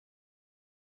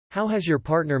How has your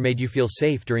partner made you feel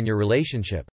safe during your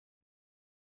relationship?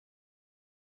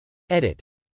 Edit.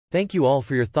 Thank you all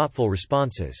for your thoughtful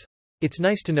responses. It's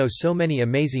nice to know so many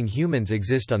amazing humans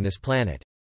exist on this planet.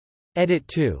 Edit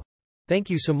 2. Thank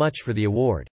you so much for the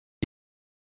award.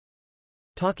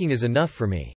 Talking is enough for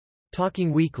me.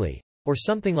 Talking weekly, or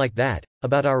something like that,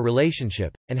 about our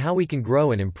relationship, and how we can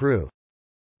grow and improve.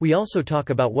 We also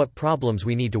talk about what problems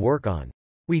we need to work on.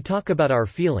 We talk about our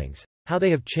feelings, how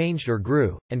they have changed or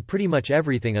grew, and pretty much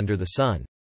everything under the sun.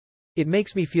 It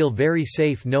makes me feel very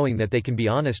safe knowing that they can be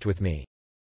honest with me.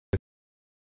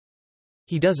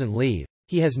 He doesn't leave.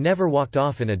 He has never walked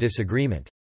off in a disagreement.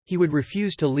 He would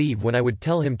refuse to leave when I would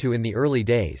tell him to in the early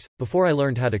days, before I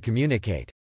learned how to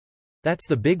communicate. That's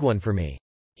the big one for me.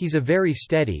 He's a very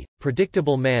steady,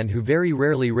 predictable man who very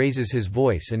rarely raises his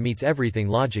voice and meets everything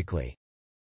logically.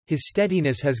 His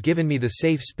steadiness has given me the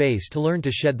safe space to learn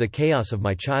to shed the chaos of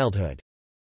my childhood.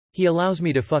 He allows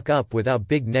me to fuck up without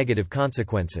big negative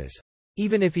consequences.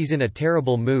 Even if he's in a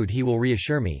terrible mood, he will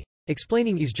reassure me,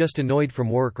 explaining he's just annoyed from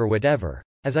work or whatever,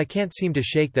 as I can't seem to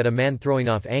shake that a man throwing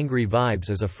off angry vibes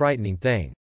is a frightening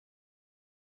thing.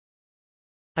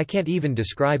 I can't even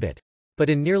describe it. But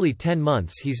in nearly 10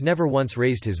 months he's never once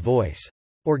raised his voice.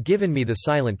 Or given me the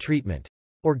silent treatment.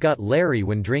 Or got Larry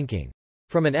when drinking.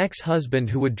 From an ex-husband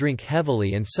who would drink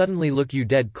heavily and suddenly look you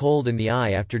dead cold in the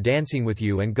eye after dancing with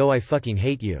you and go, "I fucking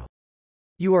hate you.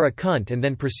 You are a cunt," and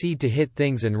then proceed to hit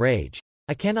things and rage.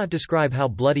 I cannot describe how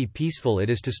bloody peaceful it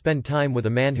is to spend time with a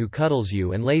man who cuddles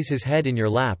you and lays his head in your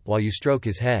lap while you stroke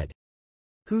his head.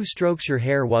 Who strokes your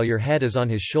hair while your head is on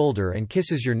his shoulder and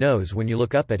kisses your nose when you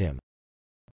look up at him.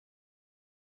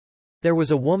 There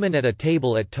was a woman at a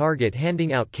table at Target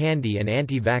handing out candy and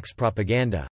anti-vax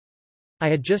propaganda. I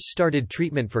had just started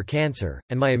treatment for cancer,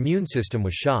 and my immune system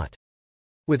was shot.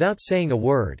 Without saying a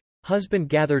word, husband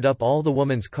gathered up all the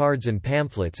woman's cards and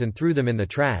pamphlets and threw them in the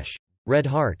trash. Red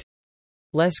heart.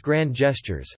 Less grand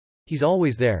gestures. He's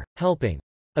always there, helping.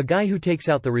 A guy who takes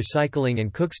out the recycling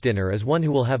and cooks dinner is one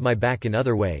who will have my back in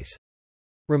other ways.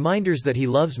 Reminders that he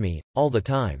loves me, all the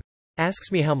time.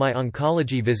 Asks me how my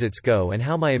oncology visits go and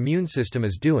how my immune system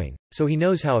is doing, so he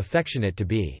knows how affectionate to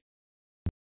be.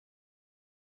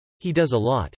 He does a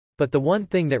lot. But the one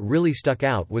thing that really stuck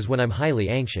out was when I'm highly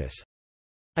anxious.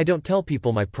 I don't tell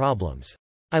people my problems.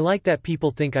 I like that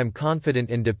people think I'm confident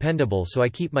and dependable, so I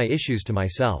keep my issues to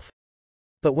myself.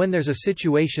 But when there's a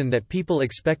situation that people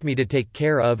expect me to take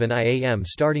care of and I am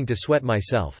starting to sweat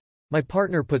myself, my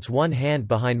partner puts one hand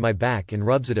behind my back and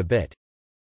rubs it a bit.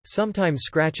 Sometimes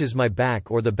scratches my back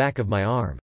or the back of my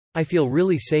arm. I feel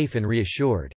really safe and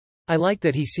reassured. I like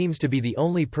that he seems to be the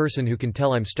only person who can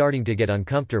tell I'm starting to get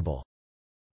uncomfortable.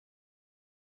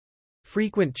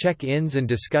 Frequent check-ins and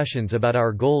discussions about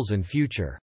our goals and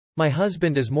future. My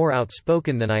husband is more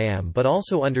outspoken than I am, but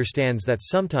also understands that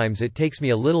sometimes it takes me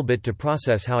a little bit to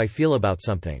process how I feel about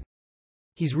something.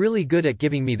 He's really good at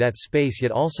giving me that space,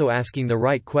 yet also asking the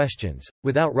right questions,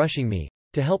 without rushing me,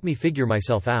 to help me figure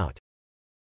myself out.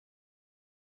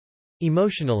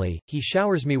 Emotionally, he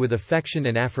showers me with affection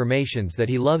and affirmations that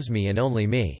he loves me and only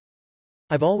me.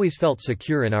 I've always felt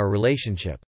secure in our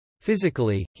relationship.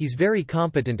 Physically, he's very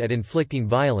competent at inflicting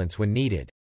violence when needed.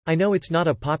 I know it's not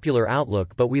a popular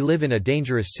outlook, but we live in a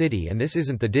dangerous city and this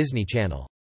isn't the Disney Channel.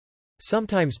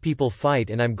 Sometimes people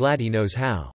fight and I'm glad he knows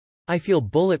how. I feel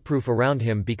bulletproof around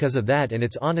him because of that, and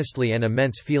it's honestly an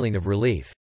immense feeling of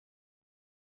relief.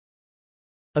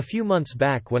 A few months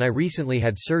back, when I recently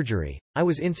had surgery, I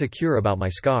was insecure about my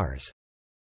scars.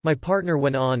 My partner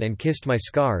went on and kissed my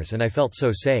scars and I felt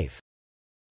so safe.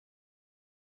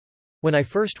 When I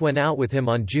first went out with him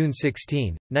on June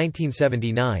 16,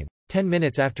 1979, 10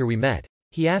 minutes after we met,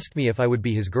 he asked me if I would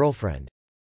be his girlfriend.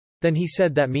 Then he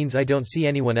said, "That means I don't see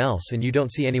anyone else and you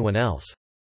don't see anyone else."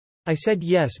 I said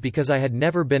yes because I had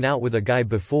never been out with a guy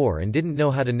before and didn't know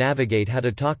how to navigate how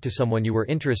to talk to someone you were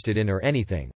interested in or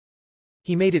anything.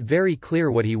 He made it very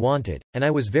clear what he wanted, and I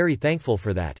was very thankful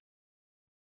for that.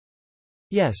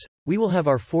 Yes, we will have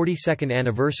our 42nd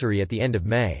anniversary at the end of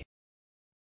May.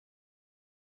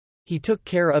 He took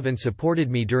care of and supported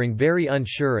me during very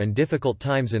unsure and difficult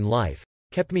times in life,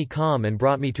 kept me calm and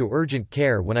brought me to urgent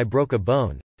care when I broke a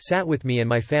bone, sat with me and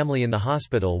my family in the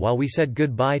hospital while we said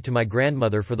goodbye to my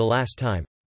grandmother for the last time.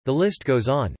 The list goes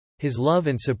on. His love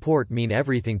and support mean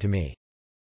everything to me.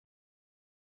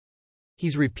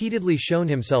 He's repeatedly shown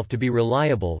himself to be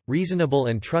reliable, reasonable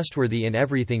and trustworthy in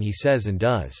everything he says and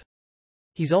does.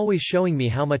 He's always showing me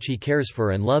how much he cares for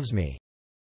and loves me.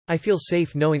 I feel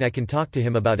safe knowing I can talk to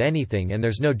him about anything and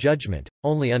there's no judgment,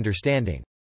 only understanding.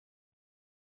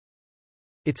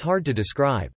 It's hard to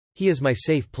describe. He is my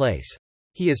safe place.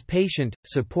 He is patient,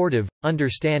 supportive,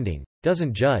 understanding,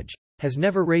 doesn't judge, has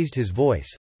never raised his voice,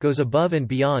 goes above and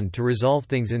beyond to resolve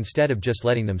things instead of just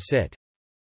letting them sit.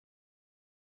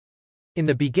 In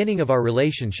the beginning of our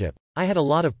relationship, I had a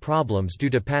lot of problems due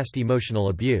to past emotional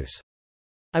abuse.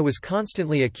 I was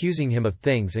constantly accusing him of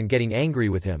things and getting angry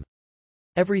with him.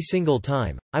 Every single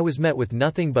time, I was met with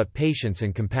nothing but patience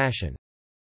and compassion.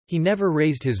 He never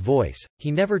raised his voice,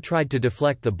 he never tried to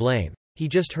deflect the blame, he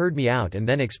just heard me out and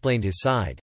then explained his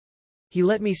side. He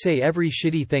let me say every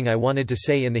shitty thing I wanted to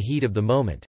say in the heat of the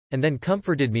moment, and then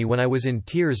comforted me when I was in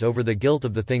tears over the guilt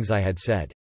of the things I had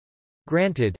said.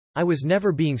 Granted, I was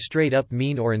never being straight up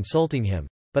mean or insulting him,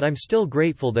 but I'm still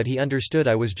grateful that he understood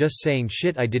I was just saying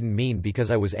shit I didn't mean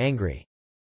because I was angry.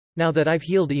 Now that I've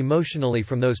healed emotionally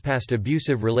from those past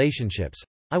abusive relationships,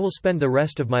 I will spend the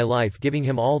rest of my life giving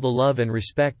him all the love and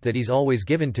respect that he's always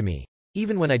given to me,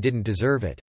 even when I didn't deserve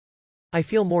it. I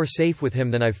feel more safe with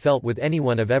him than I've felt with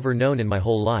anyone I've ever known in my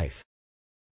whole life.